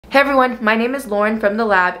Hey everyone, my name is Lauren from the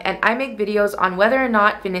lab and I make videos on whether or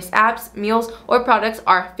not fitness apps, meals, or products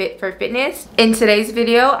are fit for fitness. In today's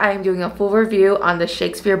video, I am doing a full review on the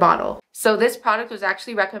ShakeSphere bottle. So this product was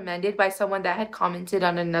actually recommended by someone that had commented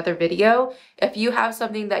on another video. If you have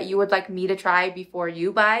something that you would like me to try before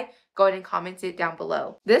you buy, go ahead and comment it down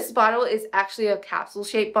below. This bottle is actually a capsule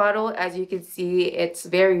shaped bottle. As you can see, it's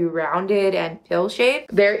very rounded and pill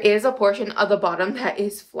shaped. There is a portion of the bottom that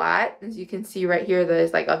is flat. As you can see right here,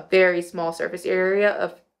 there's like a very small surface area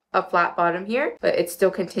of a flat bottom here, but it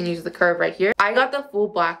still continues the curve right here. I got the full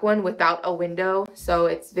black one without a window, so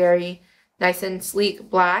it's very nice and sleek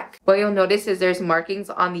black. What you'll notice is there's markings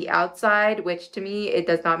on the outside, which to me, it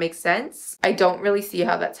does not make sense. I don't really see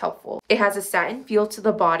how that's helpful. It has a satin feel to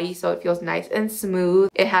the body, so it feels nice and smooth.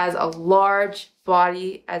 It has a large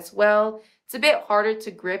body as well. It's a bit harder to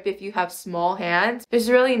grip if you have small hands. There's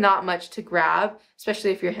really not much to grab,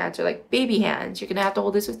 especially if your hands are like baby hands. You're gonna have to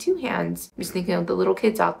hold this with two hands. I'm just thinking of the little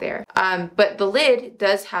kids out there. But the lid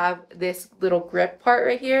does have this little grip part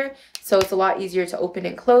right here, so it's a lot easier to open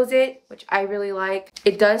and close it, which I really like.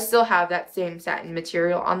 It does still have that same satin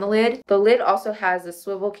material on the lid. The lid also has a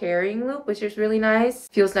swivel carrying loop, which is really nice.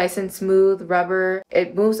 Feels nice and smooth, rubber.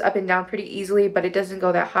 It moves up and down pretty easily, but it doesn't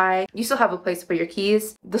go that high. You still have a place for your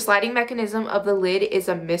keys. The sliding mechanism of the lid is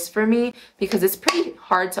a miss for me because it's pretty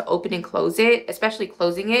hard to open and close it, especially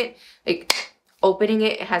closing it. Like opening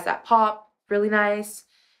it, it has that pop, really nice.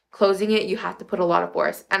 Closing it, you have to put a lot of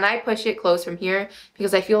force, and I push it closed from here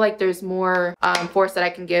because I feel like there's more force that I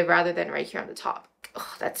can give rather than right here on the top. Ugh,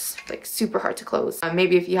 that's like super hard to close.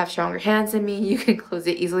 Maybe if you have stronger hands than me, you can close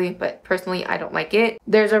it easily, but personally I don't like it.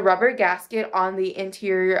 There's a rubber gasket on the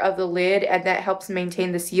interior of the lid, and that helps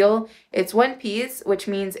maintain the seal. It's one piece, which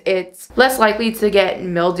means it's less likely to get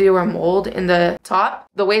mildew or mold in the top.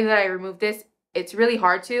 The way that I remove this, it's really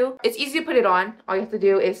hard to. It's easy to put it on. All you have to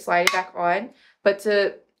do is slide it back on, but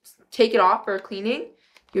to take it off for cleaning,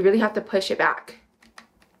 you really have to push it back.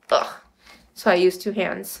 Ugh. So I use two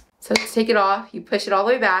hands. So to take it off, you push it all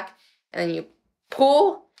the way back, and then you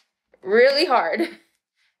pull really hard,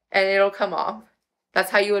 and it'll come off.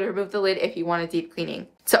 That's how you would remove the lid if you want a deep cleaning.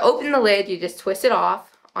 To open the lid, you just twist it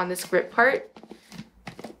off on this grip part.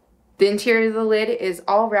 The interior of the lid is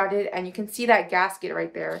all rounded, and you can see that gasket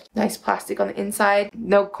right there. Nice plastic on the inside.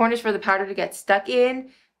 No corners for the powder to get stuck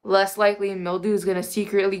in. Less likely mildew is going to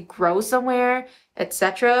secretly grow somewhere,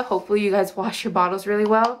 etc. Hopefully you guys wash your bottles really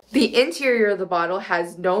well. The interior of the bottle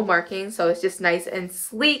has no markings, so it's just nice and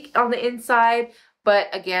sleek on the inside. But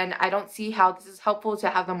again, I don't see how this is helpful to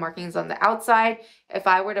have the markings on the outside. If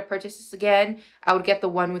I were to purchase this again, I would get the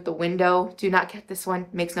one with the window. Do not get this one.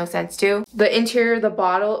 Makes no sense too. The interior of the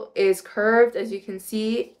bottle is curved, as you can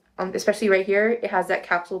see. Especially right here, it has that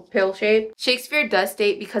capsule pill shape. ShakeSphere does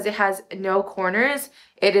state because it has no corners,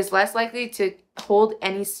 it is less likely to hold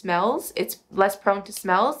any smells. It's less prone to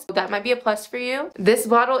smells. That might be a plus for you. This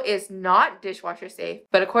bottle is not dishwasher safe,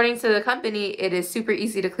 but according to the company, it is super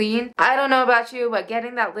easy to clean. I don't know about you, but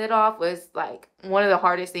getting that lid off was like one of the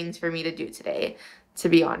hardest things for me to do today, to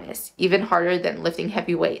be honest. Even harder than lifting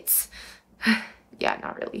heavy weights. Yeah,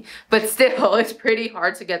 not really. But still, it's pretty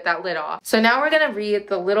hard to get that lid off. So now we're gonna read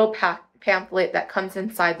the little pamphlet that comes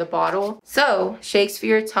inside the bottle. So,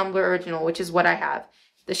 ShakeSphere Tumbler Original, which is what I have.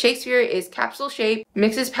 The ShakeSphere is capsule shaped,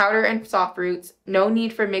 mixes powder and soft fruits, no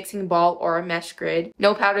need for mixing ball or a mesh grid,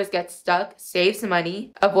 no powders get stuck, saves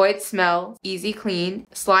money, avoids smell, easy clean,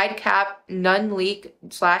 slide cap, none leak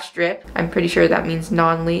 / drip, I'm pretty sure that means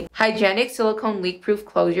non-leak, hygienic silicone leak proof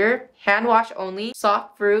closure, hand wash only,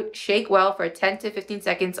 soft fruit, shake well for 10 to 15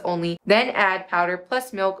 seconds only, then add powder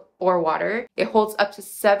plus milk or water. It holds up to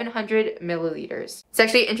 700 milliliters. It's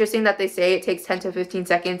actually interesting that they say it takes 10 to 15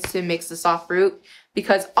 seconds to mix the soft fruit,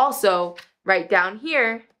 because also right down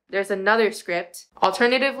here, there's another script.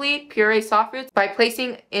 Alternatively, puree soft fruits by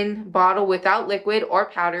placing in bottle without liquid or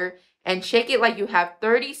powder and shake it like you have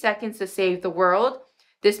 30 seconds to save the world.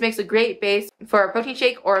 This makes a great base for a protein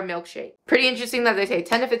shake or a milkshake. Pretty interesting that they say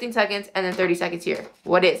 10 to 15 seconds and then 30 seconds here.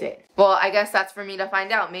 What is it? Well, I guess that's for me to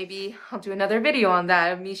find out. Maybe I'll do another video on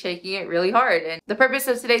that of me shaking it really hard. And the purpose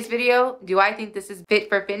of today's video, do I think this is fit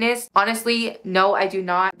for fitness? Honestly, no, I do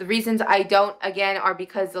not. The reasons I don't, again, are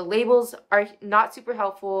because the labels are not super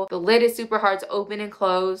helpful. The lid is super hard to open and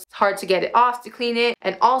close. It's hard to get it off to clean it.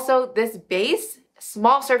 And also this base,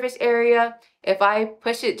 small surface area, if I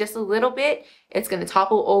push it just a little bit, it's going to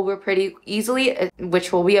topple over pretty easily,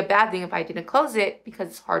 which will be a bad thing if I didn't close it because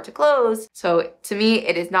it's hard to close. So to me,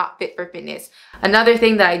 it is not fit for fitness. Another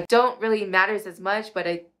thing that I don't really matters as much, but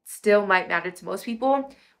it still might matter to most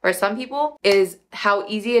people, or some people, is how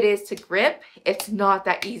easy it is to grip. It's not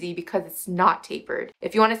that easy because it's not tapered.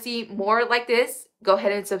 If you want to see more like this, go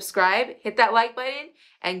ahead and subscribe, hit that like button,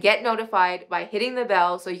 and get notified by hitting the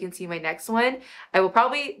bell so you can see my next one. I will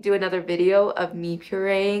probably do another video of me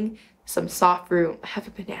pureeing some soft fruit. I have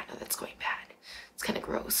a banana that's going bad. It's kind of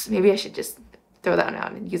gross. Maybe I should just throw that one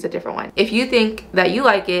out and use a different one. If you think that you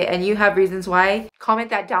like it and you have reasons why, comment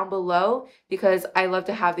that down below because I love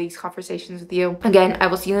to have these conversations with you. Again, I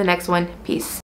will see you in the next one. Peace.